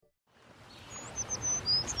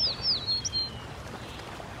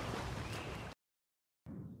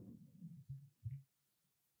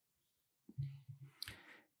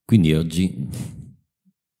Quindi oggi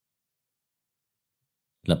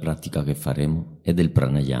la pratica che faremo è del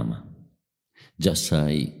pranayama. Già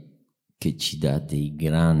sai che ci dà dei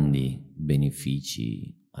grandi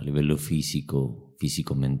benefici a livello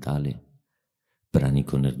fisico-mentale,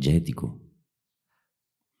 pranico-energetico,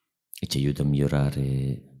 e ci aiuta a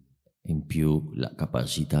migliorare in più la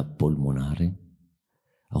capacità polmonare,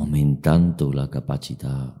 aumentando la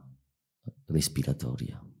capacità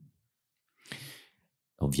respiratoria.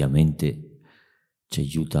 Ovviamente ci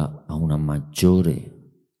aiuta a un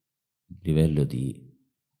maggiore livello di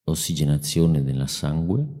ossigenazione nel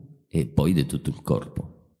sangue e poi di tutto il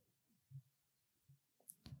corpo.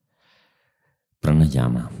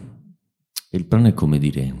 Pranayama. Il prana è come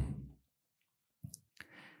dire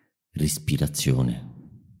respirazione.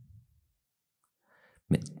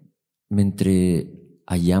 Mentre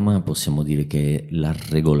ayama possiamo dire che è la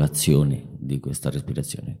regolazione di questa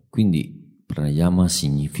respirazione. Quindi pranayama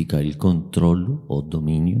significa il controllo o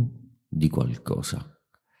dominio di qualcosa.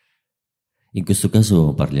 In questo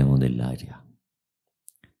caso parliamo dell'aria,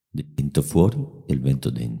 del vento fuori e il vento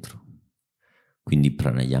dentro. Quindi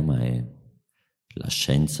pranayama è la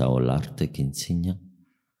scienza o l'arte che insegna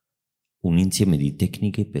un insieme di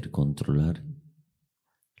tecniche per controllare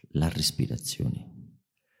la respirazione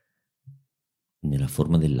nella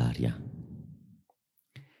forma dell'aria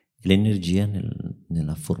e l'energia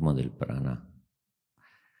nella forma del prana.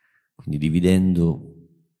 Quindi dividendo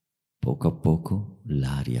poco a poco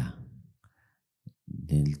l'aria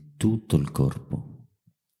nel tutto il corpo,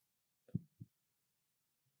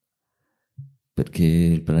 perché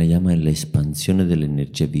il pranayama è l'espansione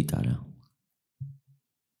dell'energia vitale,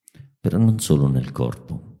 però non solo nel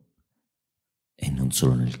corpo e non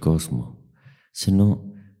solo nel cosmo, se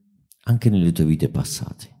no anche nelle tue vite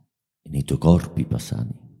passate, nei tuoi corpi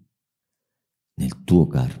passati, nel tuo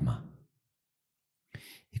karma.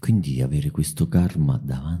 E quindi avere questo karma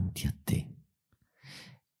davanti a te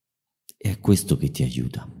è questo che ti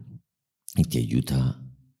aiuta, e ti aiuta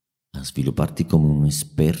a svilupparti come un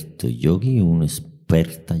esperto yogi e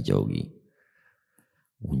un'esperta yogi.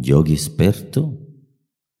 Un yogi esperto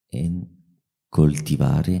in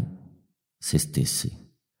coltivare se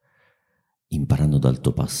stessi, imparando dal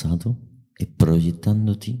tuo passato e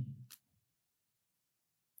proiettandoti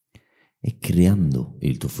e creando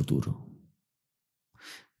il tuo futuro.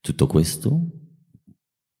 Tutto questo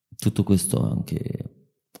anche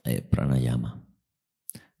è pranayama.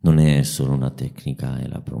 Non è solo una tecnica, è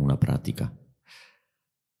una pratica.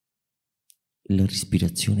 La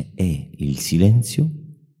respirazione è il silenzio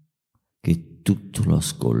che tutto lo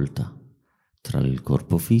ascolta tra il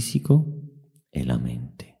corpo fisico e la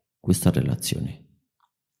mente. Questa relazione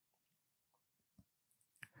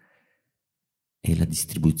è la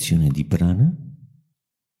distribuzione di prana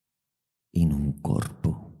in un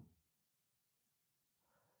corpo.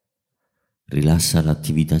 Rilassa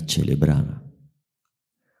l'attività cerebrale.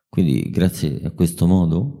 Quindi grazie a questo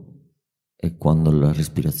modo è quando la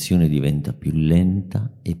respirazione diventa più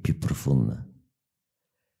lenta e più profonda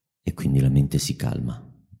e quindi la mente si calma,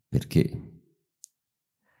 perché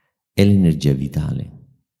è l'energia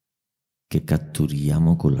vitale che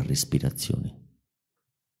catturiamo con la respirazione.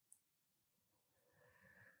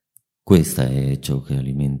 Questa è ciò che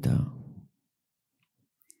alimenta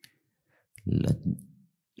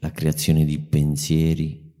la creazione di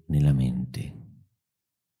pensieri nella mente.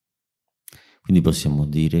 Quindi possiamo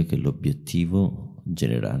dire che l'obiettivo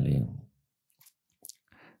generale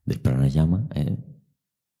del pranayama è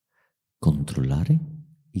controllare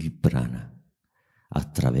il prana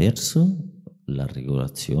attraverso la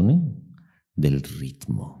regolazione del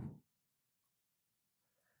ritmo,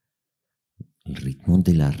 il ritmo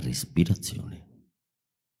della respirazione.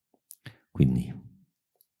 Quindi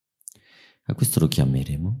a questo lo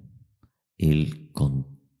chiameremo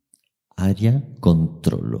aria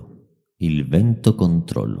controllo. Il vento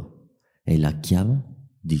controllo è la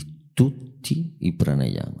chiave di tutti i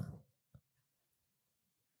pranayama,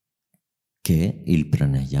 che è il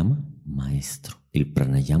pranayama maestro, il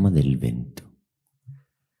pranayama del vento.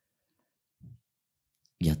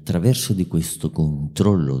 E attraverso di questo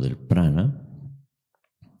controllo del prana,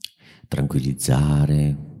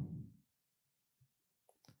 tranquillizzare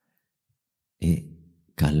e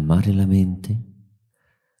calmare la mente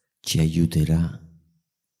ci aiuterà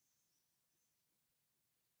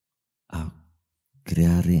a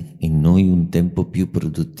creare in noi un tempo più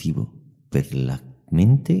produttivo per la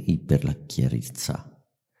mente e per la chiarezza,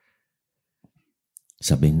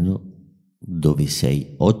 sapendo dove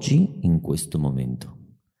sei oggi in questo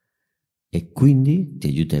momento, e quindi ti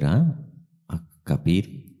aiuterà a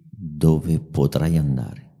capire dove potrai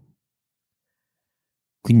andare.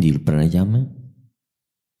 Quindi il pranayama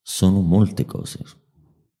sono molte cose.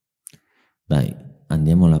 Dai,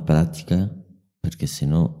 andiamo alla pratica, perché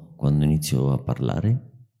sennò quando inizio a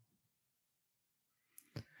parlare,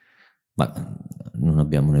 ma non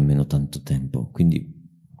abbiamo nemmeno tanto tempo, quindi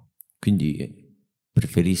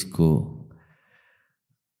preferisco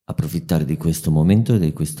approfittare di questo momento e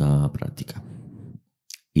di questa pratica.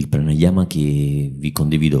 Il pranayama che vi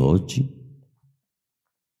condivido oggi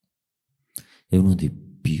è uno dei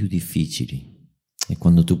più difficili, e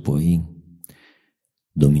quando tu puoi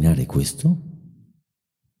dominare questo,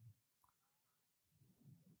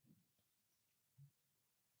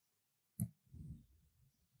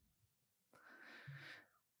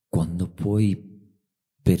 quando puoi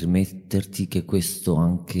permetterti che questo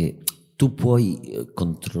anche... Tu puoi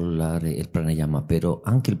controllare il pranayama, però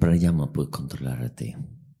anche il pranayama puoi controllare te.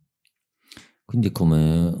 Quindi è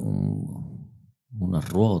come una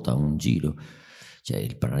ruota, un giro. Cioè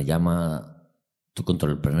il pranayama, tu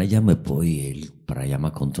controlli il pranayama e poi il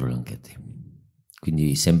pranayama controlla anche te.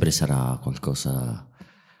 Quindi sempre sarà qualcosa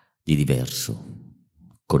di diverso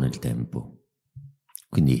con il tempo.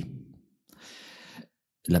 Quindi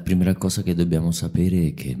la prima cosa che dobbiamo sapere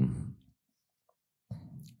è che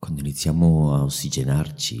quando iniziamo a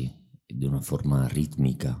ossigenarci di una forma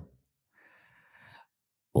ritmica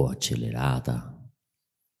o accelerata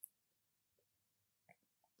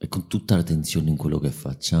e con tutta la tensione in quello che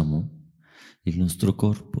facciamo, il nostro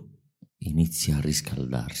corpo inizia a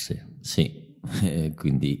riscaldarsi. Sì,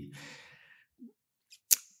 quindi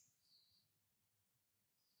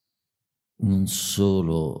non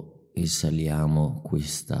solo esaliamo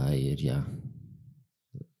questa aria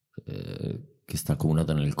che sta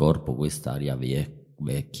accumulata nel corpo, quest'aria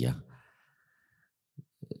vecchia,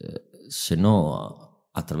 se no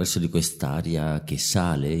attraverso di quest'aria che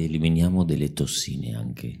sale eliminiamo delle tossine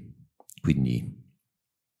anche. Quindi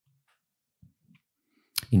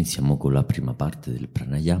iniziamo con la prima parte del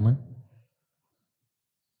pranayama,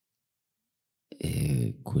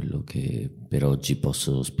 e quello che per oggi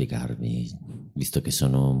posso spiegarvi, visto che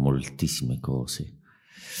sono moltissime cose,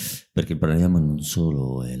 perché il pranayama non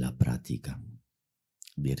solo è la pratica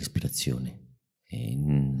di respirazione, e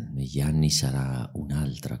negli anni sarà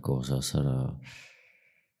un'altra cosa, sarà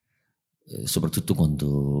soprattutto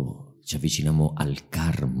quando ci avviciniamo al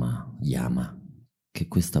karma yama, che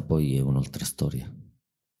questa poi è un'altra storia.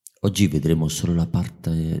 Oggi vedremo solo la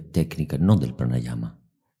parte tecnica, non del pranayama,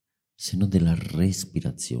 sino della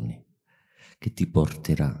respirazione, che ti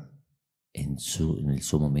porterà nel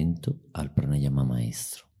suo momento al pranayama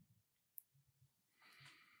maestro.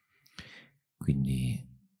 Quindi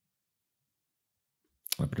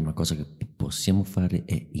la prima cosa che possiamo fare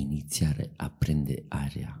è iniziare a prendere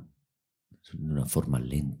aria in una forma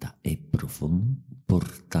lenta e profonda,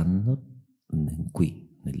 portando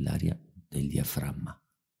qui nell'area del diaframma.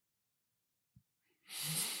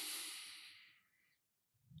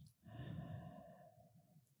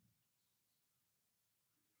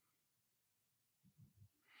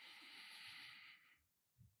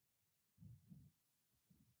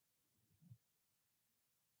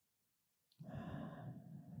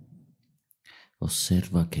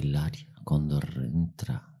 Osserva che l'aria, quando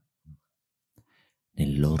entra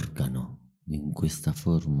nell'organo in questa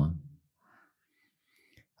forma,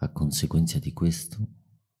 a conseguenza di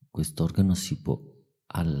quest'organo si può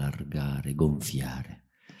allargare, gonfiare,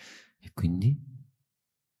 e quindi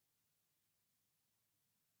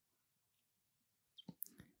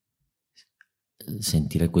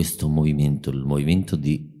sentire questo movimento, il movimento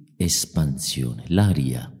di espansione.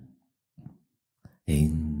 L'aria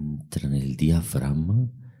entra nel diaframma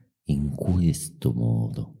in questo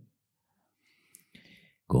modo,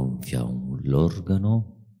 gonfia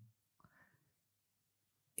l'organo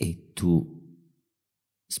e tu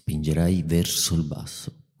spingerai verso il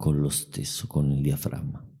basso con lo stesso, con il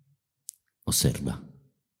diaframma. Osserva.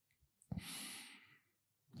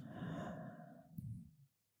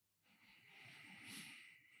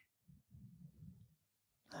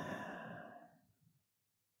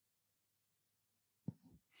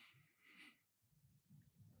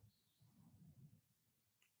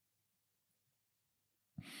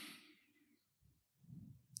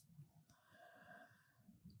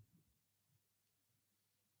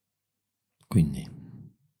 Quindi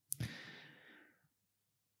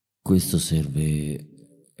questo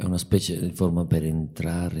serve, è una specie di forma per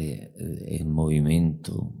entrare in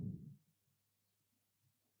movimento,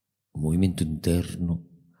 un movimento interno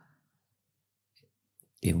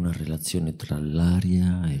e una relazione tra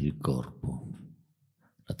l'aria e il corpo,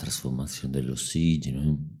 la trasformazione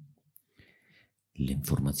dell'ossigeno,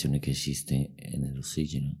 l'informazione che esiste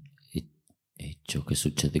nell'ossigeno e è ciò che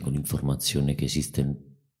succede con l'informazione che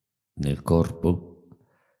esiste nel corpo.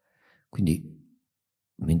 Quindi,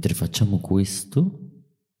 mentre facciamo questo,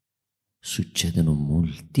 succedono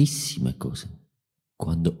moltissime cose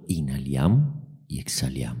quando inaliamo e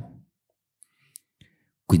esaliamo.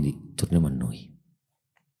 Quindi torniamo a noi.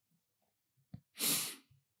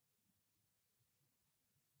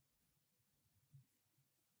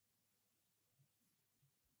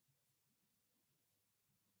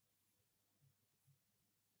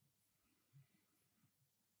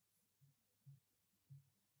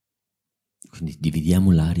 Quindi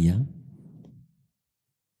dividiamo l'aria,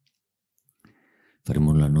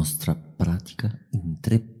 faremo la nostra pratica in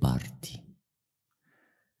 3 parti.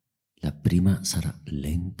 La prima sarà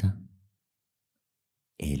lenta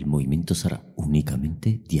e il movimento sarà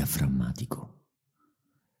unicamente diaframmatico.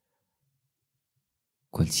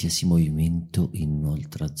 Qualsiasi movimento in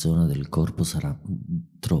un'altra zona del corpo sarà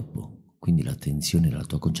troppo, quindi l'attenzione, la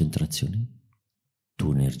tua concentrazione,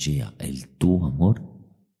 tua energia e il tuo amore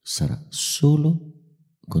sarà solo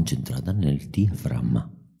concentrata nel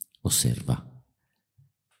diaframma. Osserva.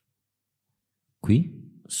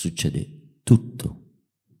 Qui succede tutto.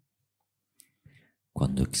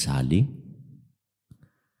 Quando esali,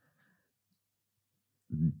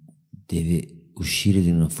 deve uscire di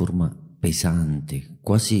una forma pesante,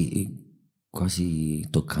 quasi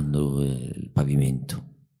toccando il pavimento.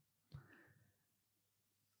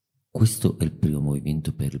 Questo è il primo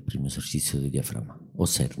movimento per il primo esercizio del diaframma.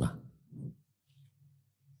 Osserva.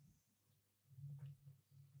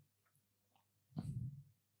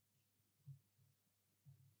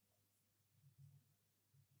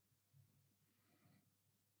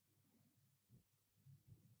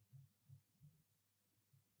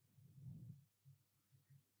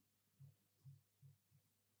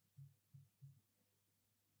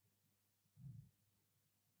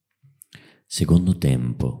 Secondo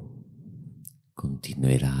tempo,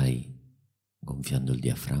 continuerai gonfiando il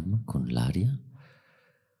diaframma con l'aria,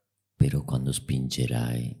 però quando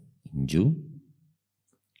spingerai in giù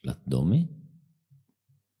l'addome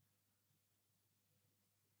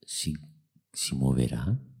si muoverà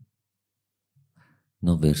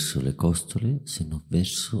non verso le costole, se non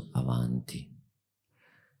verso avanti.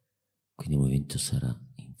 Quindi il movimento sarà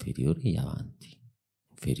inferiore e avanti,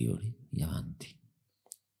 inferiore e avanti.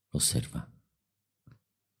 Osserva.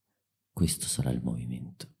 Questo sarà il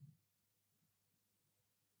movimento.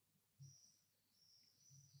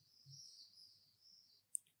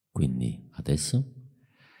 Quindi adesso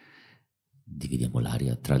dividiamo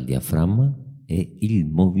l'aria tra il diaframma e il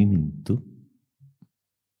movimento.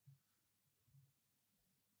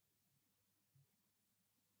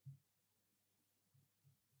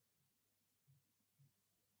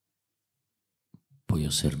 Puoi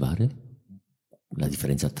osservare la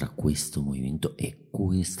differenza tra questo movimento e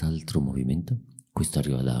quest'altro movimento. Questo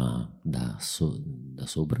arriva da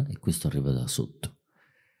sopra e questo arriva da sotto.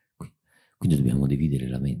 Quindi dobbiamo dividere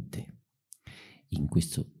la mente in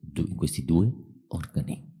questi 2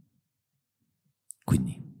 organi.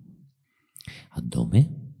 Quindi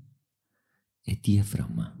addome e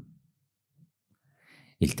diaframma.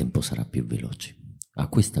 Il tempo sarà più veloce, a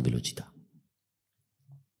questa velocità.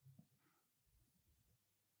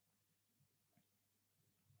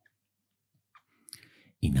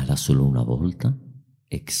 Inala solo una volta,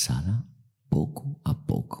 exhala poco a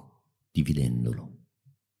poco, dividendolo.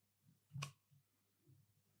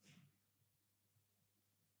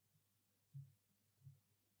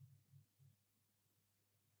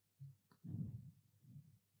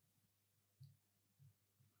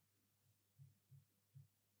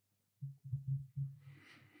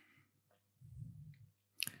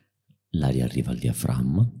 L'aria arriva al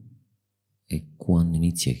diaframma e quando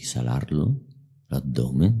inizi a esalarlo,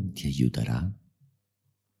 l'addome ti aiuterà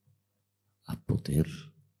a poter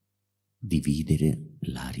dividere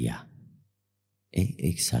l'aria e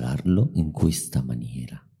esalarlo in questa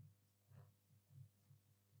maniera.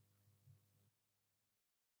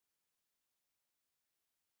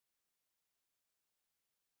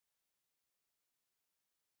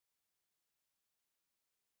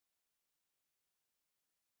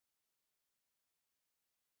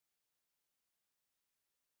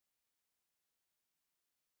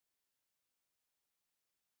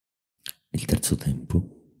 Il terzo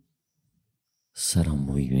tempo sarà un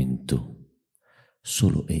movimento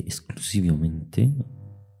solo e esclusivamente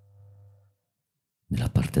nella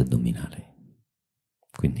parte addominale.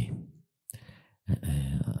 Quindi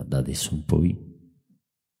da adesso in poi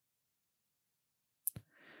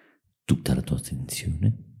tutta la tua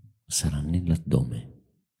attenzione sarà nell'addome,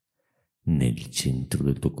 nel centro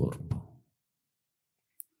del tuo corpo.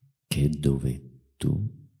 che è dove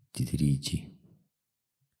tu ti dirigi.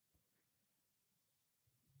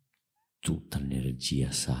 Tutta l'energia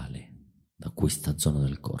sale da questa zona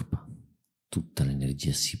del corpo, tutta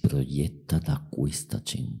l'energia si proietta da questo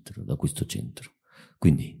centro.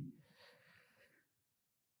 Quindi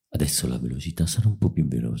adesso la velocità sarà un po' più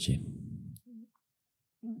veloce,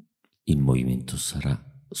 il movimento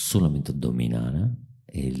sarà solamente addominale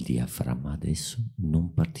e il diaframma adesso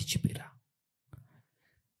non parteciperà.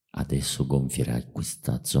 Adesso gonfierai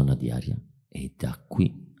questa zona di aria e da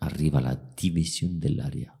qui arriva la divisione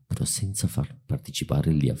dell'aria, però senza far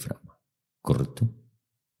partecipare il diaframma, corretto?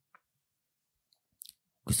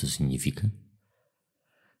 Questo significa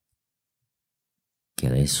che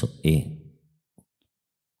adesso è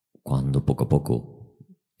quando poco a poco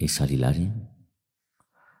esali l'aria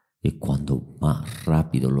e quando più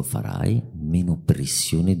rapido lo farai, meno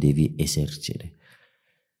pressione devi esercitare.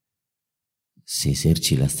 Se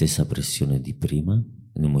eserci la stessa pressione di prima,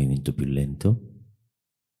 nel movimento più lento,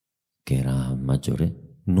 che era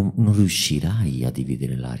maggiore, non riuscirai a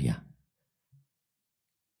dividere l'aria.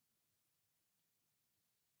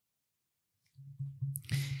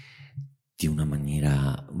 Di una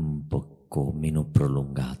maniera un poco meno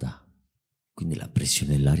prolungata. Quindi la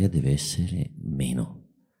pressione dell'aria deve essere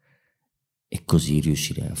meno. E così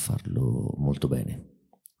riuscirai a farlo molto bene.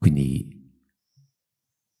 Quindi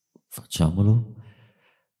facciamolo,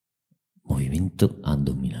 movimento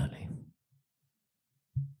addominale.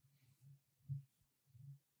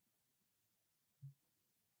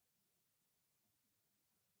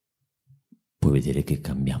 Puoi vedere che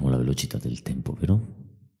cambiamo la velocità del tempo, vero?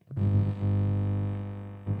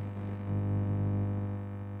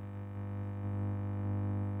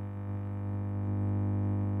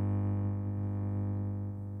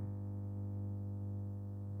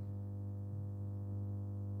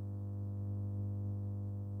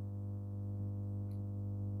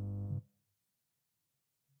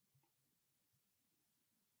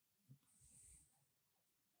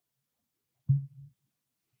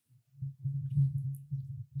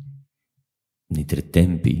 Nei 3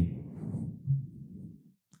 tempi,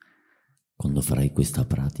 quando farai questa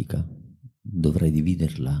pratica, dovrai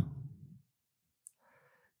dividerla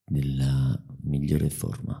nella migliore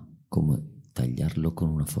forma, come tagliarlo con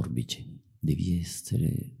una forbice. Devi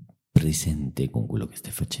essere presente con quello che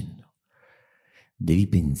stai facendo. Devi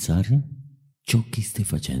pensare ciò che stai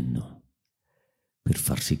facendo per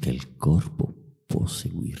far sì che il corpo può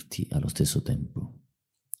seguirti allo stesso tempo.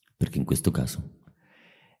 Perché in questo caso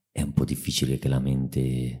è un po' difficile che la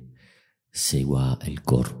mente segua il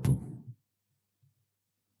corpo.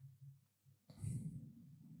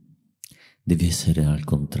 Deve essere al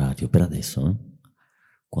contrario. Per adesso,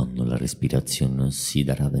 quando la respirazione si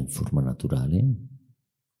darà in forma naturale,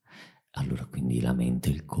 allora quindi la mente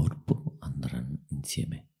e il corpo andranno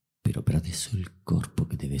insieme. Però per adesso è il corpo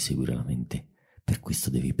che deve seguire la mente. Per questo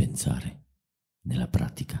devi pensare nella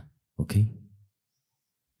pratica, ok?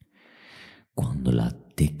 Quando la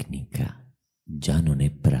tecnica già non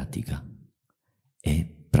è pratica, è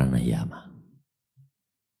pranayama.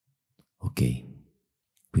 Ok?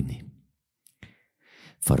 Quindi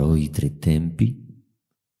farò i 3 tempi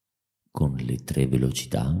con le 3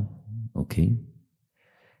 velocità, ok?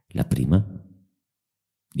 La prima,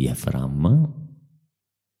 diaframma,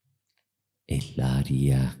 e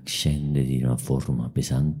l'aria scende di una forma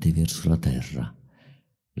pesante verso la terra.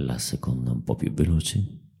 La seconda un po' più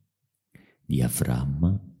veloce,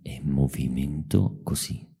 diaframma e movimento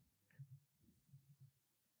così.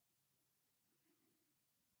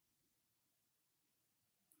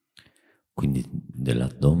 Quindi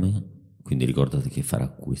dell'addome, quindi ricordate che farà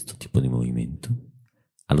questo tipo di movimento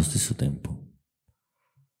allo stesso tempo.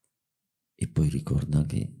 E poi ricorda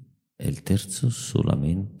che è il terzo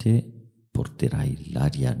solamente porterai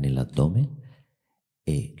l'aria nell'addome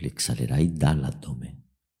e l'esalerai dall'addome.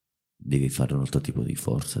 Devi fare un altro tipo di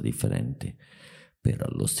forza differente, però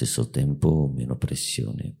allo stesso tempo meno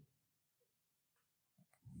pressione.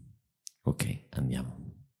 Ok, andiamo.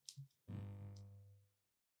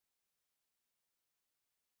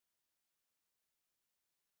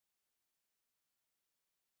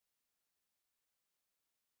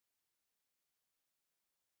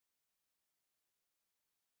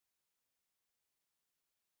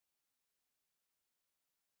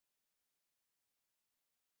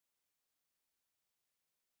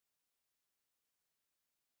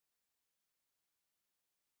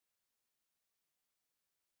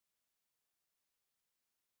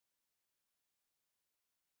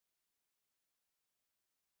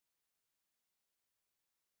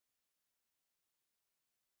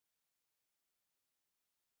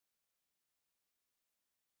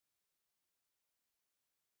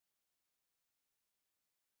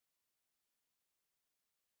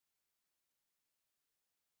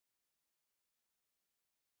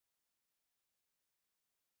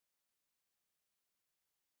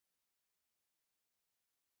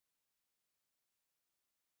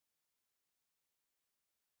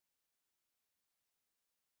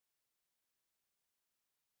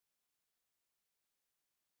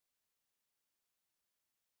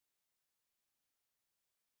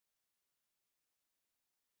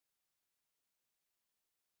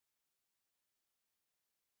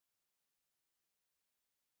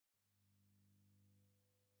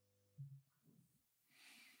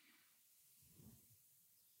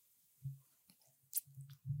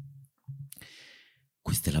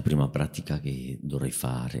 Questa è la prima pratica che dovrai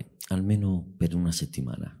fare, almeno per una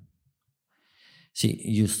settimana.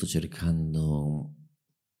 Sì, io sto cercando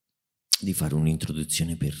di fare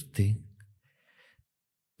un'introduzione per te,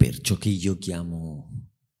 per ciò che io chiamo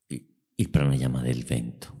il pranayama del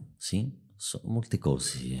vento, sì? Sono molte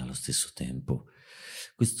cose allo stesso tempo.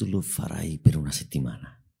 Questo lo farai per una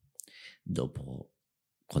settimana. Dopo,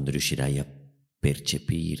 quando riuscirai a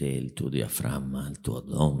percepire il tuo diaframma, il tuo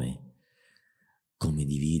addome, come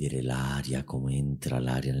dividere l'aria, come entra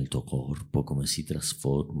l'aria nel tuo corpo, come si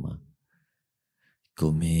trasforma,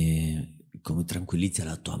 come tranquillizza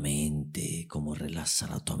la tua mente, come rilassa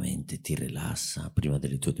la tua mente, ti rilassa prima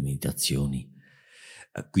delle tue meditazioni.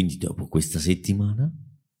 Quindi dopo questa settimana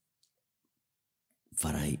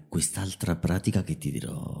farai quest'altra pratica che ti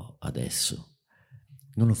dirò adesso.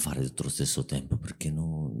 Non lo fare tutto lo stesso tempo perché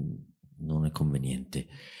non è conveniente.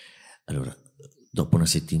 Allora, dopo una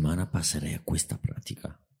settimana passerai a questa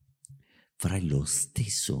pratica. Farai lo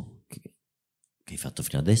stesso che hai fatto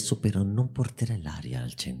fino adesso, però non porterai l'aria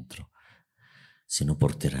al centro. Se no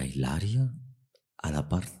porterai l'aria alla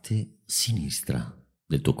parte sinistra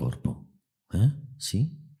del tuo corpo.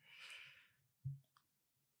 Sì?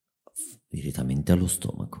 Direttamente allo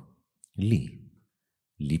stomaco. Lì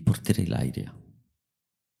porterai l'aria.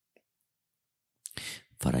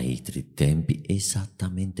 Farai i 3 tempi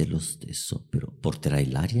esattamente lo stesso, però porterai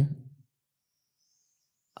l'aria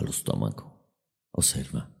allo stomaco.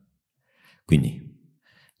 Osserva. Quindi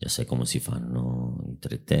già sai come si fanno i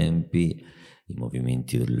 3 tempi, i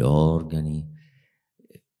movimenti degli organi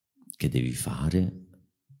che devi fare.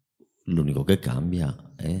 L'unico che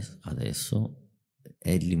cambia adesso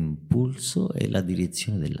è l'impulso e la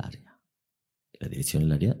direzione dell'aria. La direzione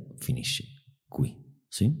dell'aria finisce qui,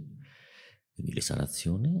 sì? Quindi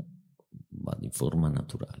l'esalazione va in forma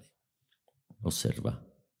naturale. Osserva,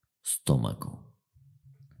 stomaco.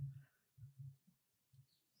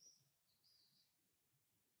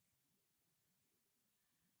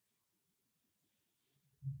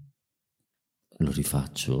 Lo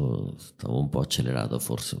rifaccio, stavo un po' accelerato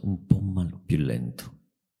forse, un po' più lento.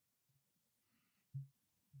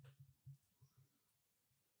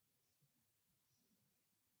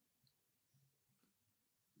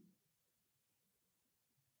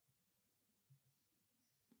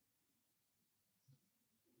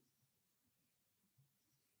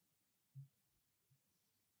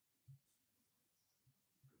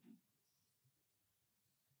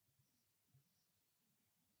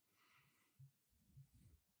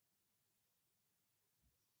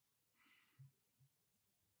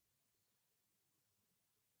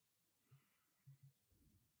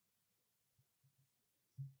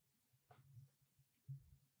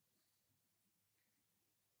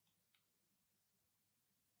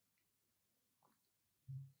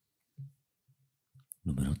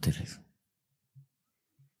 Numero 3.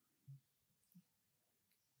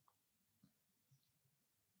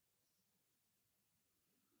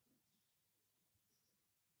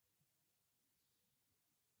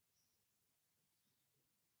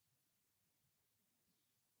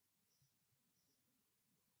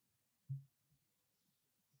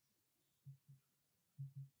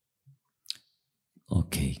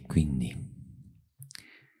 Ok, quindi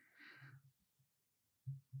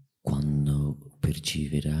quando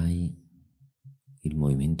percepirai il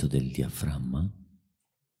movimento del diaframma, il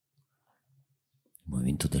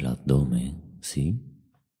movimento dell'addome, sì?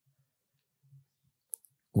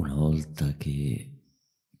 Una volta che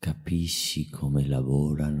capisci come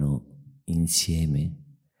lavorano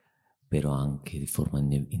insieme, però anche di forma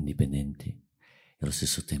indipendente, e allo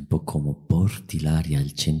stesso tempo come porti l'aria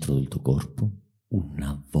al centro del tuo corpo,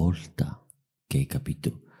 una volta che hai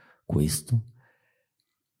capito questo,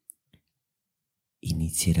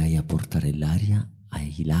 inizierai a portare l'aria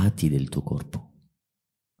ai lati del tuo corpo,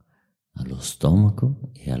 allo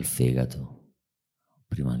stomaco e al fegato.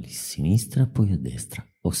 Prima a sinistra, poi a destra.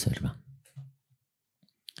 Osserva.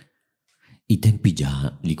 I tempi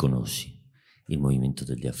già li conosci. Il movimento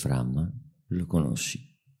del diaframma lo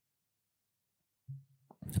conosci.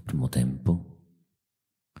 Nel primo tempo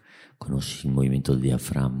conosci il movimento del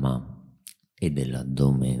diaframma e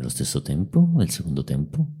dell'addome allo stesso tempo, nel secondo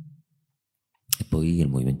tempo, e poi il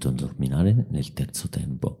movimento addominale nel terzo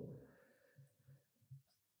tempo.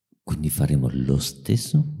 Quindi faremo lo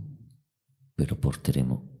stesso, però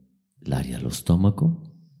porteremo l'aria allo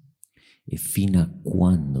stomaco e fino a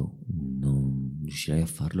quando non riuscirai a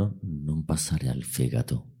farlo, non passare al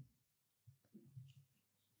fegato.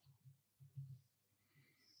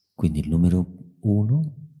 Quindi il numero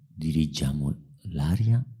 1, dirigiamo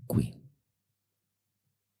l'aria qui.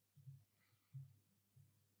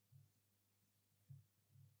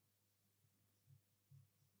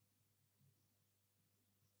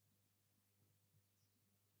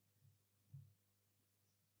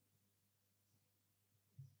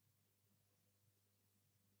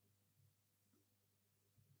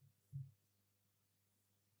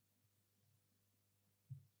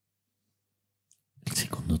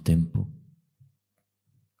 Secondo tempo,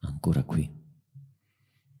 ancora qui.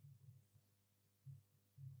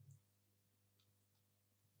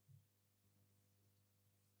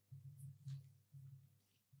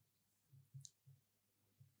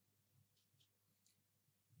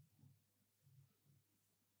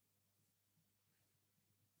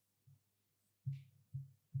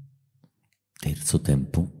 Terzo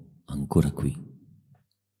tempo, ancora qui.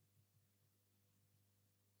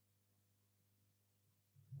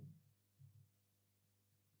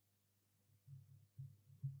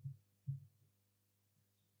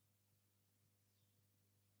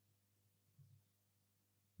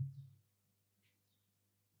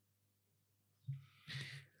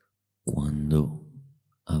 Quando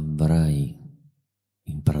avrai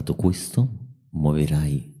imparato questo,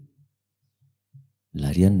 muoverai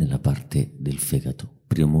l'aria nella parte del fegato.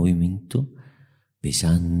 Primo movimento,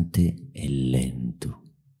 pesante e lento.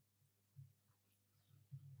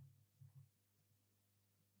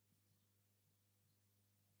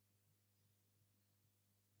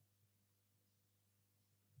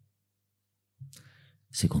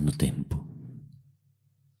 Secondo tempo.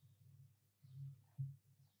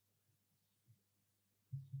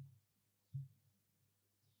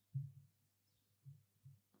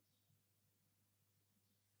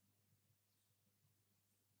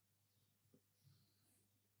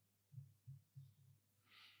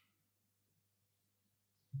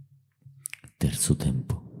 Terzo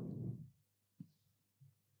tempo.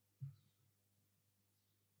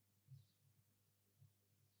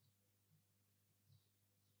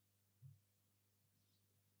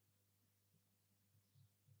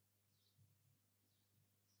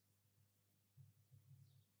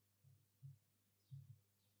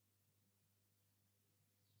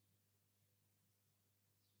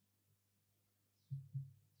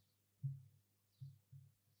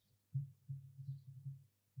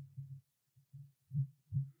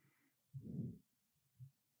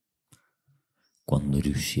 Quando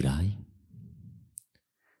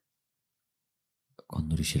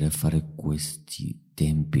riuscirai a fare questi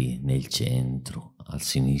tempi nel centro, a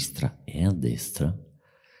sinistra e a destra,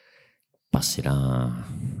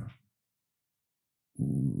 passeranno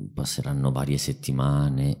varie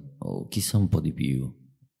settimane o chissà un po' di più.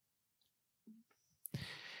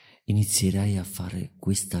 Inizierai a fare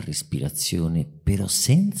questa respirazione però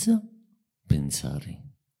senza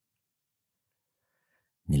pensare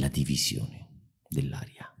nella divisione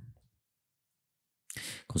dell'aria.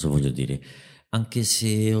 Cosa voglio dire? Anche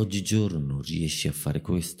se oggigiorno riesci a fare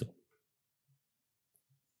questo,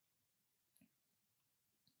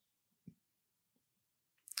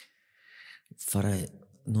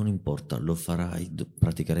 non importa, lo farai,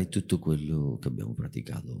 praticherai tutto quello che abbiamo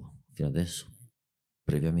praticato fino adesso,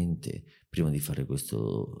 previamente, prima di fare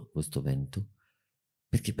questo evento,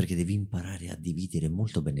 perché devi imparare a dividere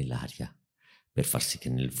molto bene l'aria, per far sì che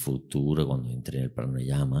nel futuro, quando entri nel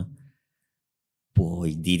pranayama,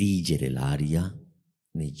 puoi dirigere l'aria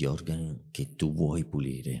negli organi che tu vuoi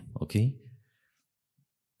pulire, ok?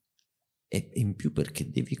 E in più perché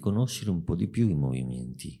devi conoscere un po' di più i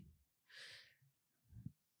movimenti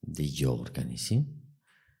degli organi, sì?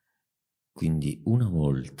 Quindi una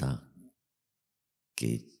volta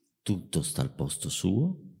che tutto sta al posto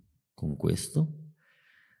suo, con questo,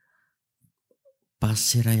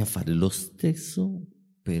 passerai a fare lo stesso,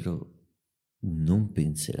 però non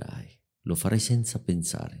penserai, lo farai senza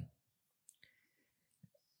pensare.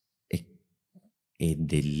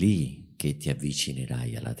 Ed è lì che ti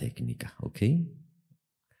avvicinerai alla tecnica, ok?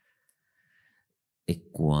 E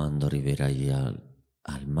quando arriverai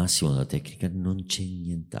al massimo della tecnica non c'è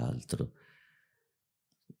nient'altro.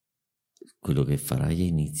 Quello che farai è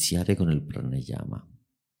iniziare con il pranayama.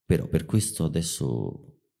 Però per questo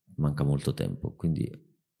adesso manca molto tempo, quindi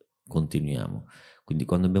continuiamo. Quindi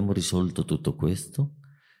quando abbiamo risolto tutto questo,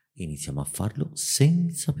 iniziamo a farlo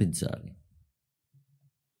senza pensare.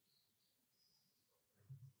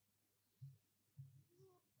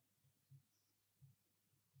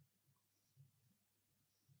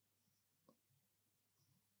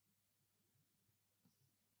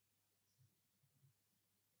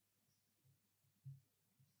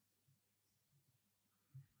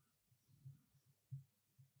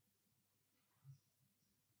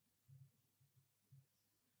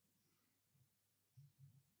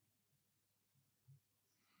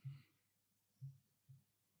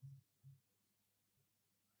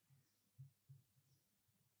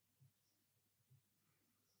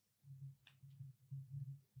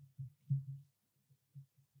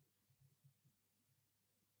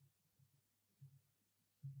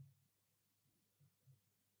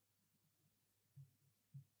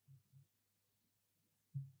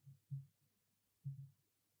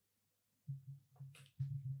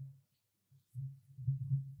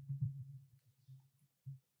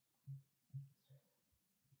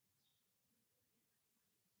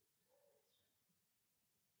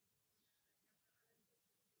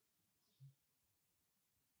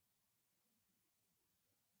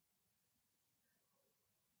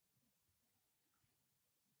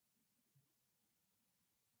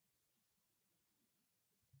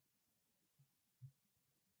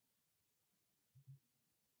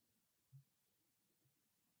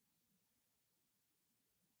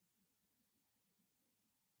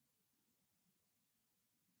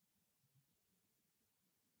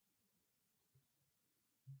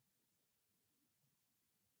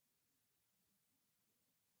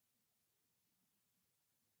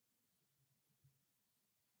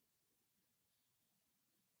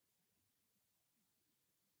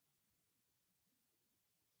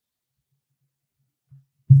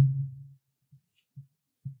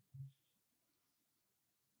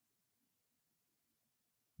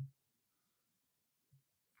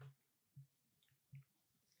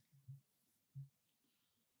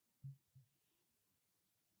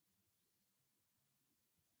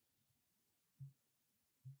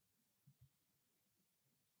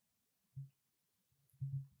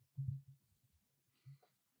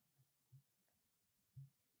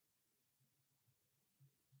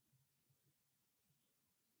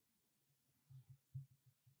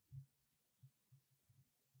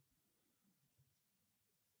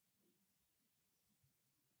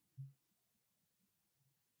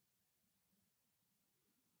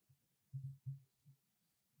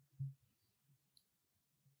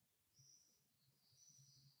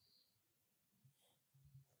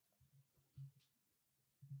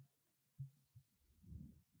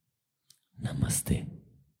 Namaste.